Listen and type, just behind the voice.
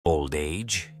Old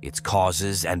age, its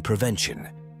causes and prevention.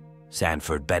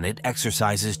 Sanford Bennett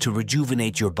exercises to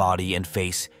rejuvenate your body and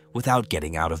face without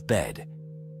getting out of bed.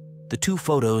 The two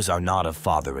photos are not of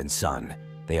father and son.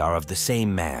 They are of the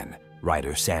same man,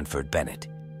 writer Sanford Bennett.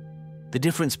 The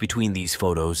difference between these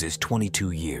photos is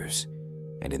 22 years.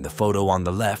 And in the photo on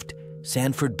the left,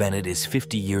 Sanford Bennett is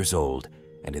 50 years old,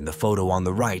 and in the photo on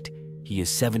the right, he is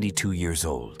 72 years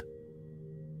old.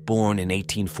 Born in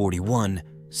 1841,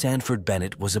 Sanford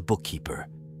Bennett was a bookkeeper.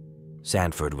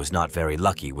 Sanford was not very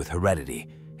lucky with heredity.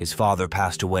 His father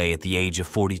passed away at the age of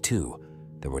 42.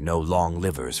 There were no long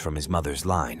livers from his mother's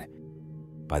line.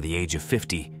 By the age of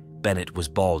 50, Bennett was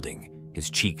balding, his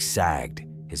cheeks sagged,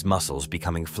 his muscles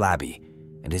becoming flabby,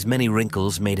 and his many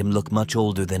wrinkles made him look much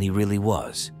older than he really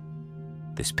was.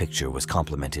 This picture was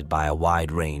complemented by a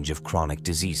wide range of chronic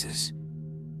diseases.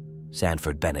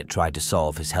 Sanford Bennett tried to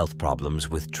solve his health problems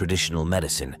with traditional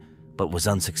medicine, but was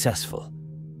unsuccessful.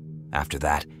 After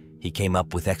that, he came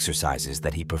up with exercises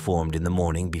that he performed in the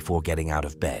morning before getting out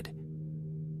of bed.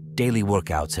 Daily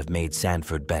workouts have made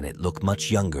Sanford Bennett look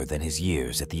much younger than his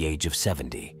years at the age of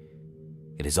 70.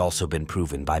 It has also been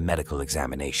proven by medical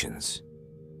examinations.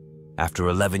 After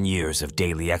 11 years of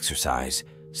daily exercise,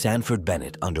 Sanford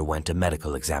Bennett underwent a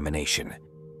medical examination.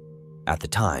 At the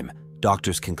time,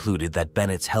 doctors concluded that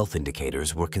Bennett's health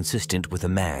indicators were consistent with a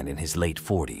man in his late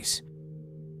 40s.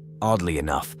 Oddly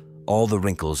enough, all the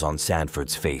wrinkles on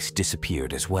Sanford's face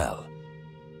disappeared as well.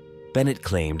 Bennett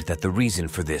claimed that the reason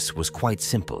for this was quite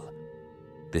simple.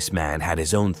 This man had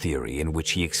his own theory in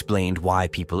which he explained why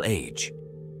people age.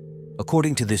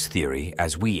 According to this theory,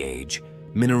 as we age,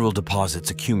 mineral deposits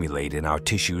accumulate in our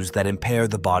tissues that impair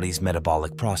the body's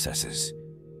metabolic processes.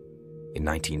 In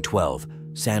 1912,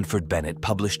 Sanford Bennett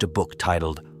published a book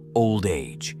titled Old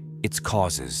Age, Its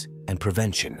Causes and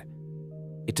Prevention.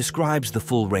 It describes the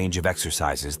full range of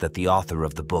exercises that the author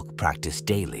of the book practiced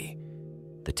daily.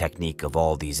 The technique of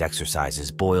all these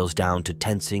exercises boils down to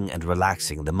tensing and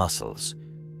relaxing the muscles.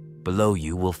 Below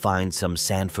you will find some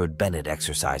Sanford Bennett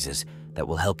exercises that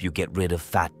will help you get rid of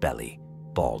fat belly,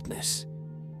 baldness.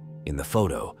 In the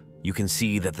photo, you can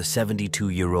see that the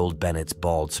 72-year-old Bennett's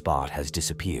bald spot has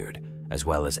disappeared, as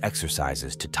well as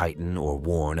exercises to tighten or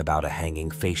warn about a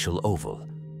hanging facial oval.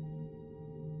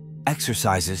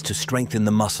 Exercises to strengthen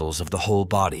the muscles of the whole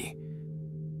body.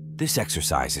 This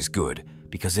exercise is good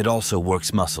because it also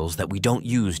works muscles that we don't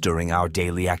use during our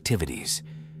daily activities.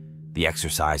 The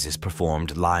exercise is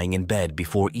performed lying in bed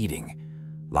before eating.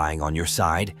 Lying on your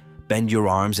side, bend your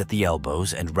arms at the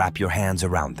elbows and wrap your hands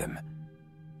around them.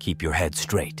 Keep your head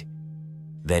straight.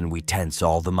 Then we tense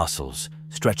all the muscles,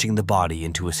 stretching the body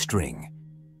into a string.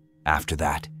 After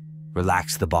that,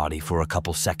 relax the body for a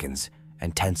couple seconds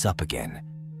and tense up again.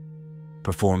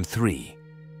 Perform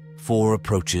 4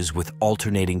 approaches with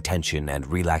alternating tension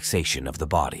and relaxation of the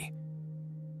body.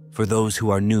 For those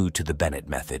who are new to the Bennett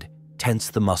method,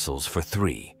 tense the muscles for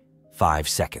 5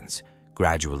 seconds,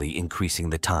 gradually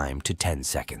increasing the time to 10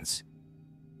 seconds.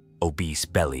 Obese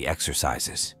belly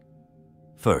exercises.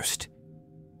 First,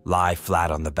 lie flat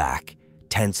on the back,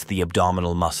 tense the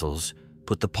abdominal muscles,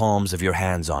 put the palms of your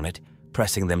hands on it,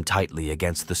 pressing them tightly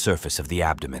against the surface of the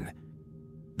abdomen.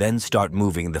 Then start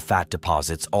moving the fat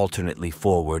deposits alternately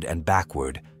forward and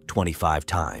backward 25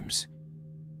 times.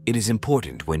 It is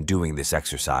important when doing this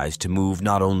exercise to move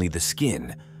not only the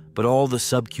skin, but all the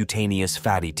subcutaneous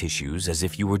fatty tissues as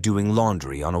if you were doing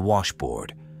laundry on a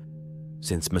washboard.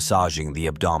 Since massaging the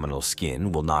abdominal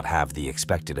skin will not have the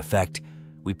expected effect,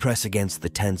 we press against the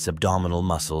tense abdominal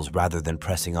muscles rather than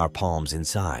pressing our palms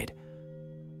inside.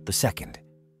 The second,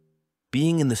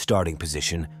 being in the starting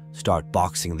position, start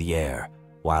boxing the air,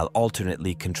 while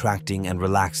alternately contracting and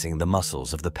relaxing the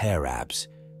muscles of the pear abs.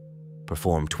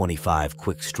 Perform 25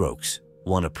 quick strokes,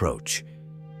 1 approach.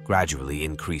 Gradually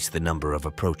increase the number of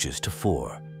approaches to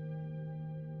 4.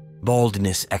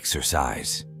 Baldness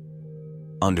exercise.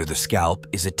 Under the scalp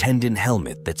is a tendon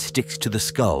helmet that sticks to the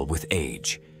skull with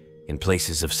age. In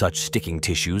places of such sticking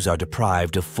tissues are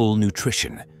deprived of full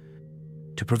nutrition.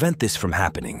 To prevent this from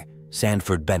happening,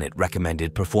 Sanford Bennett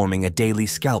recommended performing a daily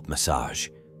scalp massage.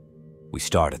 We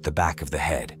start at the back of the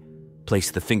head.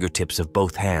 Place the fingertips of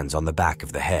both hands on the back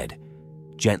of the head.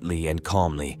 Gently and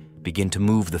calmly begin to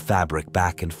move the fabric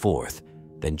back and forth,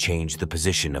 then change the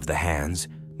position of the hands,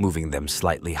 moving them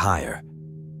slightly higher.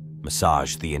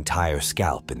 Massage the entire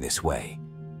scalp in this way.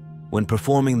 When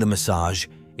performing the massage,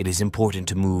 it is important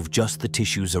to move just the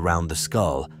tissues around the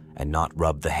skull and not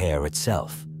rub the hair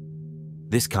itself.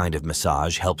 This kind of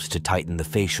massage helps to tighten the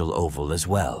facial oval as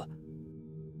well.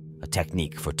 A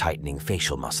technique for tightening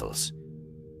facial muscles.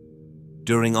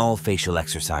 During all facial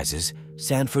exercises,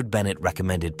 Sanford Bennett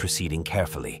recommended proceeding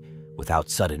carefully,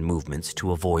 without sudden movements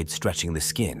to avoid stretching the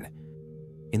skin.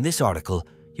 In this article,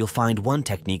 you'll find one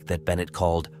technique that Bennett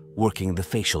called working the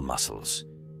facial muscles.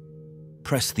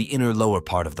 Press the inner lower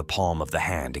part of the palm of the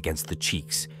hand against the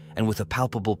cheeks, and with a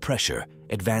palpable pressure,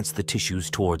 advance the tissues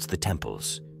towards the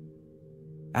temples.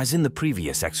 As in the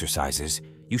previous exercises,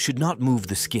 you should not move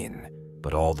the skin,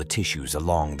 but all the tissues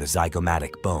along the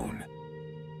zygomatic bone.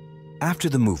 After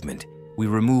the movement, we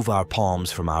remove our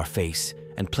palms from our face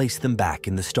and place them back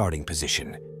in the starting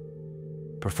position.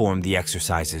 Perform the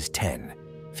exercises 10,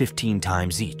 15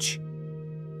 times each.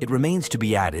 It remains to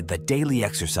be added that daily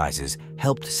exercises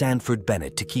helped Sanford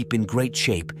Bennett to keep in great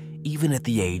shape even at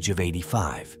the age of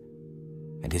 85.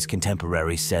 And his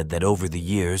contemporaries said that over the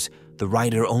years, the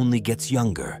writer only gets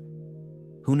younger.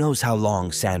 Who knows how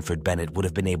long Sanford Bennett would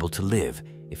have been able to live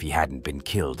if he hadn't been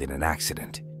killed in an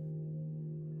accident.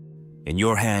 In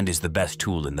your hand is the best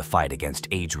tool in the fight against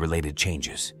age-related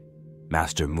changes.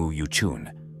 Master Mu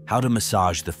Yu-chun, how to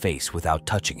massage the face without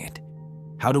touching it.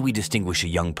 How do we distinguish a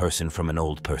young person from an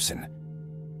old person?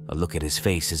 A look at his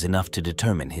face is enough to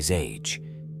determine his age.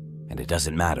 And it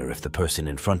doesn't matter if the person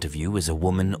in front of you is a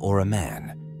woman or a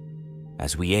man.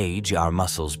 As we age, our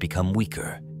muscles become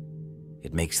weaker.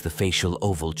 It makes the facial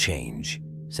oval change,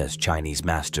 says Chinese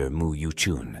master Mu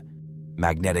Yu-chun.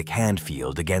 Magnetic hand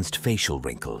field against facial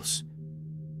wrinkles.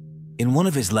 In one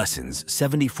of his lessons,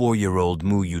 74-year-old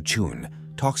Mu Yu-chun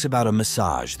talks about a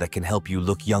massage that can help you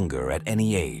look younger at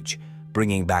any age,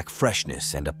 bringing back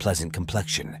freshness and a pleasant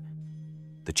complexion.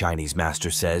 The Chinese master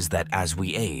says that as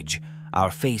we age, our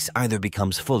face either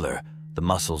becomes fuller, the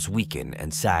muscles weaken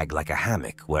and sag like a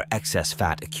hammock where excess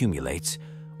fat accumulates,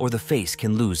 or the face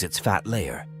can lose its fat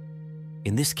layer.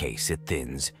 In this case, it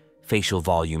thins, facial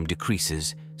volume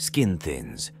decreases, skin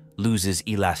thins, loses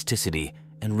elasticity,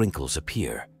 and wrinkles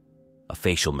appear. A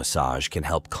facial massage can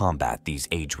help combat these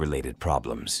age-related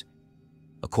problems.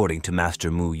 According to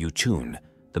Master Mu Yu-chun,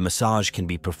 the massage can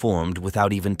be performed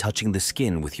without even touching the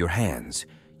skin with your hands,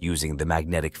 using the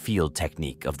magnetic field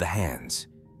technique of the hands.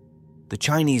 The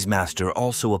Chinese master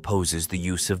also opposes the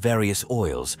use of various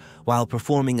oils while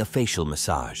performing a facial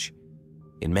massage.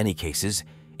 In many cases,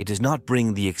 it does not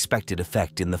bring the expected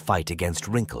effect in the fight against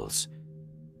wrinkles.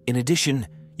 In addition,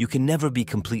 you can never be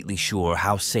completely sure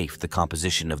how safe the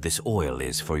composition of this oil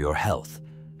is for your health,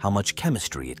 how much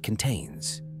chemistry it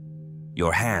contains.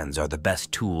 Your hands are the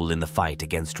best tool in the fight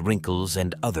against wrinkles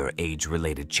and other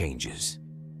age-related changes.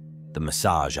 The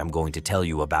massage I'm going to tell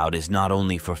you about is not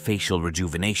only for facial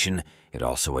rejuvenation, it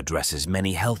also addresses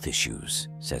many health issues,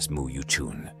 says Mu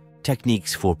Yu-chun.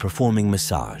 Techniques for performing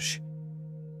massage.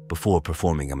 Before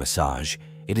performing a massage,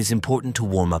 it is important to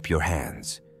warm up your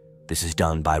hands. This is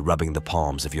done by rubbing the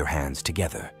palms of your hands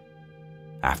together.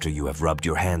 After you have rubbed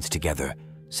your hands together,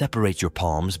 separate your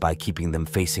palms by keeping them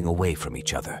facing away from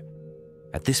each other.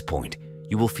 At this point,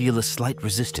 you will feel a slight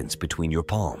resistance between your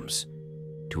palms.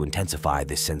 To intensify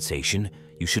this sensation,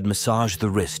 you should massage the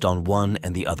wrist on one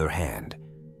and the other hand.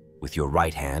 With your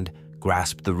right hand,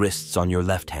 grasp the wrists on your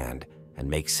left hand and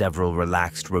make several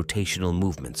relaxed rotational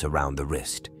movements around the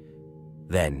wrist.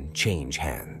 Then change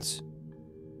hands.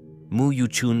 Mu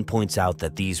Yu-chun points out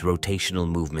that these rotational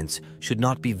movements should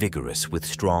not be vigorous with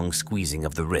strong squeezing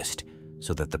of the wrist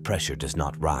so that the pressure does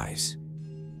not rise.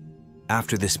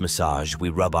 After this massage, we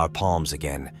rub our palms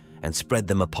again and spread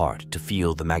them apart to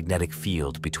feel the magnetic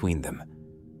field between them.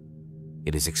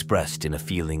 It is expressed in a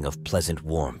feeling of pleasant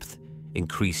warmth,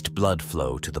 increased blood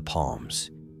flow to the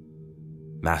palms.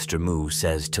 Master Mu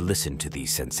says to listen to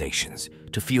these sensations,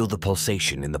 to feel the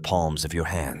pulsation in the palms of your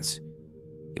hands.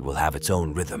 It will have its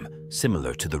own rhythm,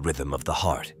 similar to the rhythm of the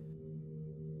heart.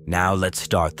 Now let's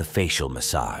start the facial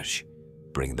massage.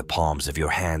 Bring the palms of your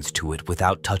hands to it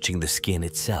without touching the skin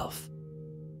itself.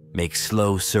 Make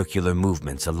slow circular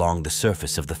movements along the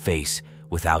surface of the face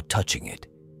without touching it.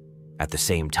 At the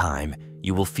same time,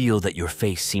 you will feel that your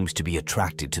face seems to be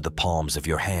attracted to the palms of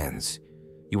your hands.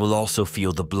 You will also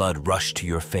feel the blood rush to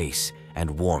your face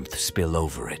and warmth spill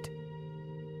over it.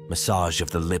 Massage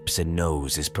of the lips and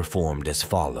nose is performed as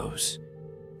follows.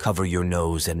 Cover your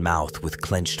nose and mouth with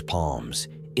clenched palms.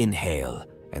 Inhale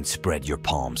and spread your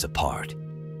palms apart.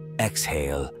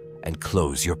 Exhale and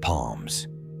close your palms.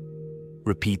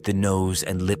 Repeat the nose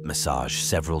and lip massage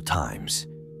several times.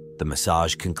 The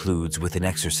massage concludes with an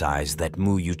exercise that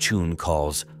Mu Yu-chun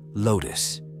calls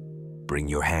lotus. Bring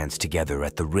your hands together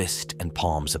at the wrist and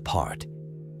palms apart.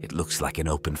 It looks like an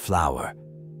open flower.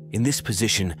 In this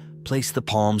position, place the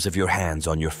palms of your hands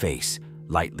on your face,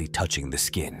 lightly touching the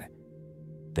skin.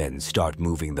 Then start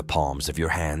moving the palms of your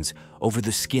hands over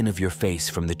the skin of your face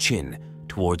from the chin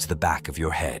towards the back of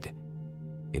your head.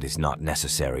 It is not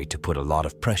necessary to put a lot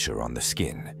of pressure on the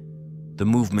skin. The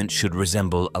movement should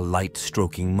resemble a light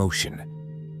stroking motion.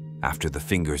 After the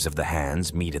fingers of the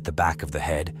hands meet at the back of the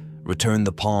head, return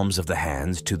the palms of the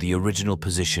hands to the original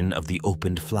position of the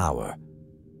opened flower.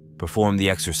 Perform the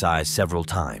exercise several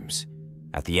times.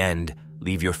 At the end,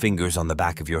 leave your fingers on the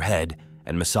back of your head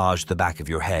and massage the back of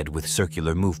your head with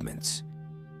circular movements.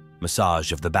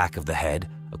 Massage of the back of the head,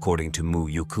 according to Mu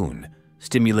Yu Kun,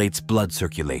 stimulates blood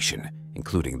circulation,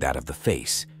 including that of the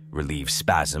face, relieves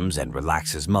spasms and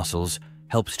relaxes muscles,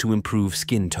 helps to improve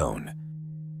skin tone.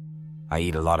 I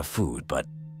eat a lot of food, but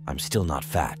I'm still not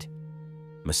fat.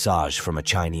 Massage from a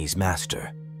Chinese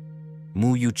master.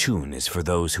 Mu Yu Chun is for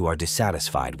those who are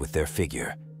dissatisfied with their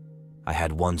figure. I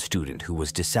had one student who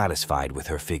was dissatisfied with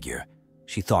her figure.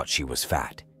 She thought she was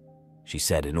fat. She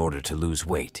said in order to lose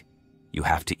weight, you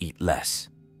have to eat less.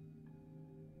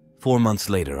 4 months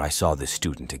later, I saw this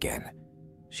student again.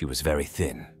 She was very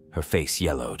thin, her face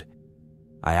yellowed.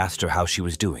 I asked her how she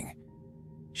was doing.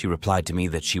 She replied to me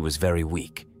that she was very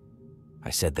weak. I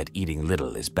said that eating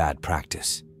little is bad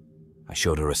practice. I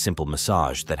showed her a simple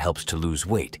massage that helps to lose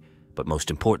weight, but most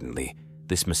importantly,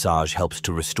 this massage helps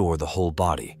to restore the whole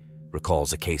body,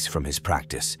 recalls a case from his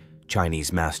practice,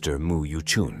 Chinese master Mu Yu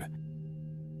Chun.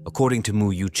 According to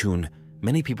Mu Yu Chun,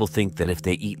 many people think that if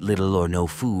they eat little or no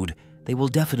food, they will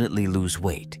definitely lose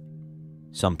weight.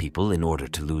 Some people, in order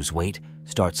to lose weight,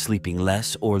 start sleeping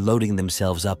less or loading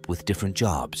themselves up with different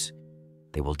jobs.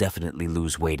 They will definitely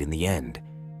lose weight in the end,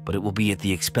 but it will be at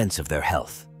the expense of their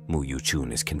health, Mu Yu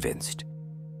Chun is convinced.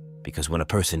 Because when a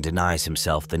person denies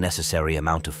himself the necessary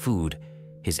amount of food,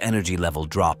 his energy level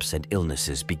drops and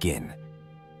illnesses begin.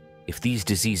 If these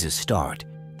diseases start,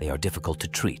 they are difficult to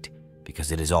treat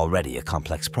because it is already a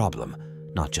complex problem,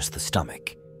 not just the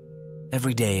stomach.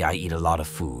 Every day I eat a lot of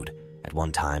food. At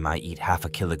one time I eat half a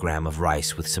kilogram of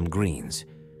rice with some greens.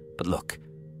 But look,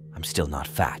 I'm still not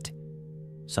fat.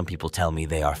 Some people tell me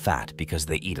they are fat because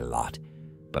they eat a lot,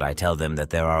 but I tell them that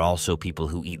there are also people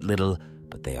who eat little,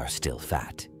 but they are still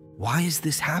fat. Why is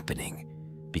this happening?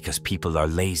 Because people are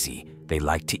lazy. They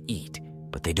like to eat,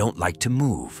 but they don't like to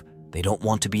move. They don't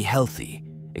want to be healthy,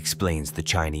 explains the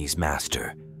Chinese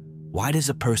master. Why does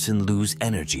a person lose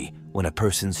energy when a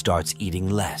person starts eating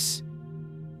less?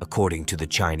 According to the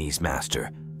Chinese master,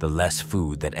 the less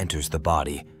food that enters the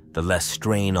body, the less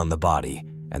strain on the body,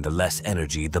 and the less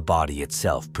energy the body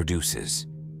itself produces.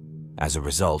 As a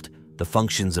result, the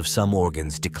functions of some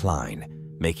organs decline,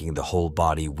 making the whole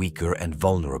body weaker and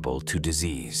vulnerable to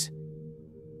disease.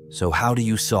 So how do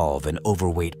you solve an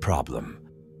overweight problem?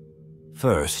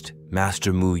 First,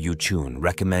 Master Mu Yu Chun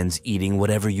recommends eating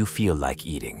whatever you feel like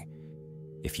eating.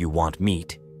 If you want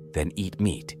meat, then eat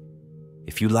meat.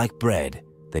 If you like bread,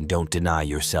 then don't deny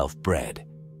yourself bread.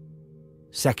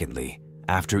 Secondly,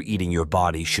 after eating, your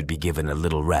body should be given a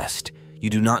little rest. You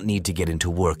do not need to get into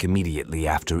work immediately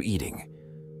after eating.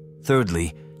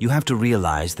 Thirdly, you have to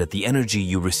realize that the energy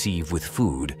you receive with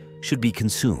food should be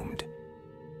consumed.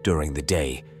 During the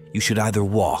day, you should either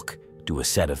walk, do a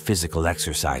set of physical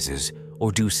exercises,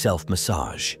 or do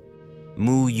self-massage.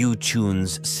 Mu Yu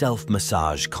Chun's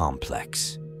self-massage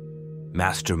complex.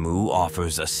 Master Mu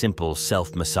offers a simple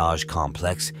self-massage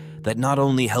complex that not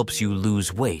only helps you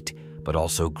lose weight, but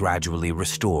also gradually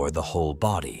restore the whole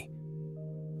body.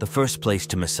 The first place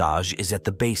to massage is at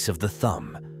the base of the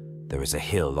thumb. There is a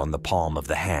hill on the palm of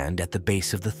the hand at the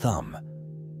base of the thumb.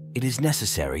 It is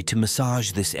necessary to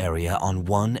massage this area on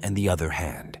one and the other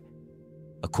hand.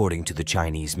 According to the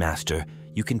Chinese master,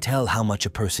 you can tell how much a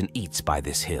person eats by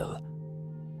this hill.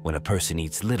 When a person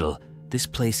eats little, this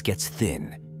place gets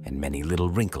thin and many little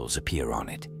wrinkles appear on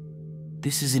it.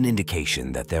 This is an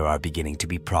indication that there are beginning to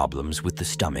be problems with the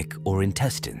stomach or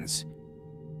intestines.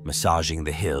 Massaging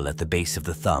the hill at the base of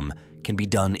the thumb can be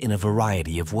done in a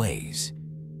variety of ways.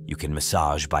 You can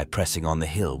massage by pressing on the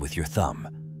hill with your thumb,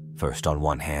 first on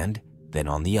one hand, then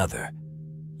on the other.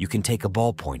 You can take a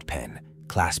ballpoint pen,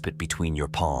 clasp it between your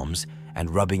palms,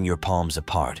 and rubbing your palms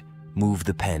apart, move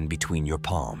the pen between your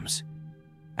palms.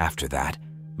 After that,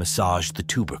 massage the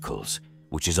tubercles,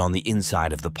 which is on the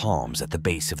inside of the palms at the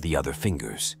base of the other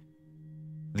fingers.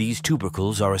 These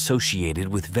tubercles are associated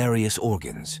with various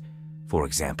organs. For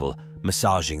example,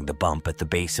 massaging the bump at the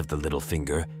base of the little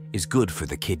finger is good for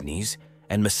the kidneys,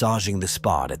 and massaging the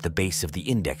spot at the base of the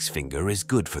index finger is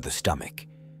good for the stomach.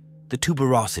 The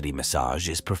tuberosity massage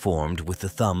is performed with the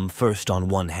thumb first on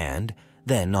one hand,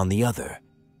 then on the other.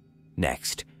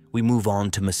 Next, we move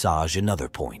on to massage another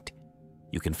point.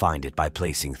 You can find it by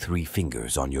placing 3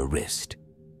 fingers on your wrist.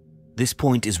 This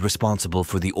point is responsible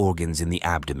for the organs in the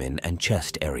abdomen and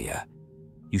chest area.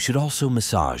 You should also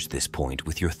massage this point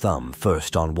with your thumb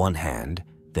first on one hand,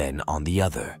 then on the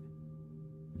other.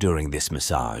 During this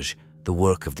massage, the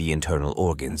work of the internal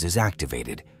organs is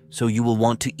activated, so you will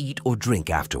want to eat or drink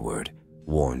afterward,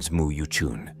 warns Mu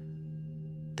Yuchun.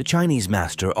 The Chinese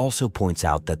master also points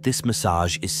out that this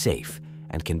massage is safe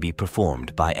and can be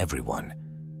performed by everyone.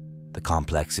 The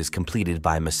complex is completed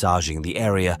by massaging the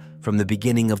area from the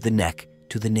beginning of the neck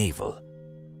to the navel.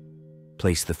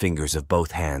 Place the fingers of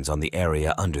both hands on the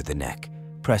area under the neck.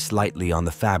 Press lightly on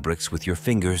the fabrics with your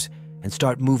fingers and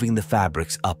start moving the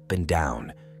fabrics up and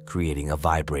down, creating a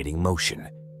vibrating motion.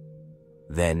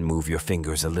 Then move your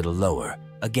fingers a little lower,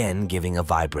 again giving a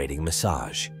vibrating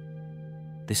massage.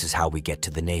 This is how we get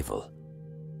to the navel.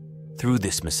 Through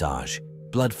this massage,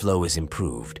 blood flow is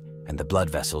improved and the blood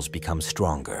vessels become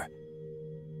stronger.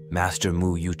 Master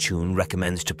Mu Yuchun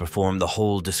recommends to perform the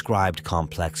whole described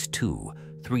complex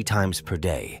 2-3 times per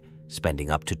day, spending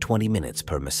up to 20 minutes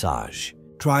per massage.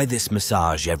 Try this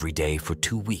massage every day for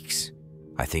 2 weeks.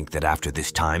 I think that after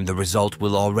this time, the result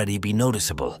will already be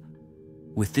noticeable.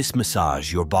 With this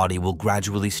massage, your body will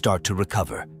gradually start to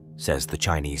recover, says the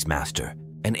Chinese master.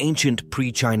 An ancient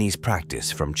pre-Chinese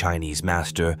practice from Chinese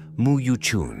master Mu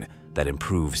Yuchun that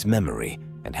improves memory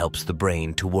and helps the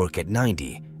brain to work at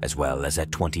 90 as well as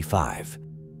at 25.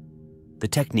 The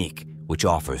technique, which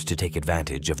offers to take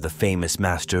advantage of the famous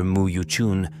master Mu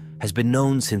Yuchun, has been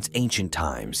known since ancient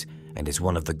times and is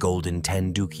one of the golden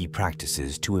Tenduki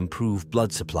practices to improve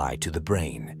blood supply to the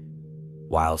brain.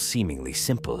 While seemingly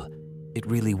simple, it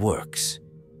really works.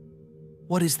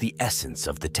 What is the essence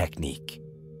of the technique?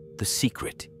 The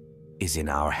secret is in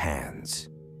our hands.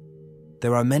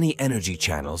 There are many energy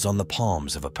channels on the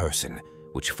palms of a person,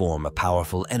 which form a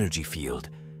powerful energy field,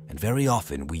 and very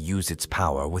often we use its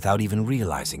power without even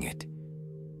realizing it.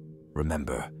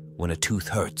 Remember, when a tooth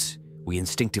hurts, we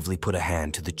instinctively put a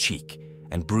hand to the cheek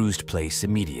and bruised place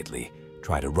immediately.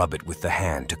 Try to rub it with the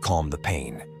hand to calm the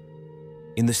pain.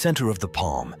 In the center of the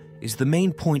palm is the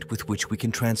main point with which we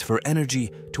can transfer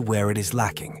energy to where it is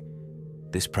lacking.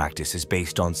 This practice is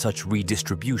based on such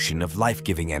redistribution of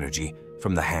life-giving energy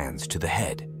from the hands to the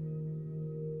head.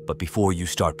 But before you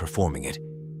start performing it,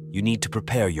 you need to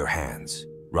prepare your hands,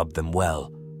 rub them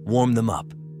well, warm them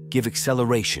up, give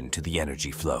acceleration to the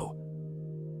energy flow.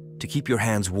 To keep your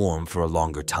hands warm for a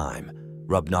longer time,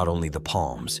 rub not only the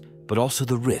palms, but also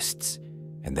the wrists,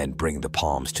 and then bring the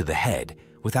palms to the head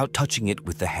without touching it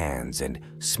with the hands and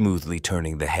smoothly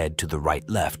turning the head to the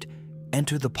right-left,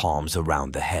 enter the palms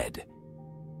around the head.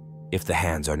 If the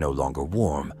hands are no longer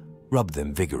warm, rub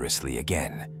them vigorously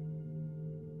again.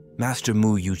 Master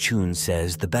Mu Yuchun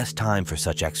says the best time for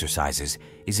such exercises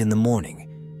is in the morning,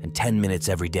 and 10 minutes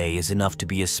every day is enough to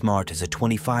be as smart as a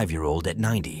 25-year-old at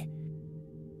 90.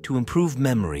 To improve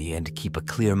memory and keep a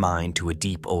clear mind to a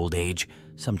deep old age,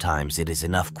 sometimes it is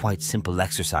enough quite simple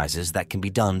exercises that can be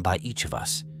done by each of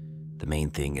us. The main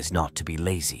thing is not to be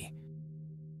lazy.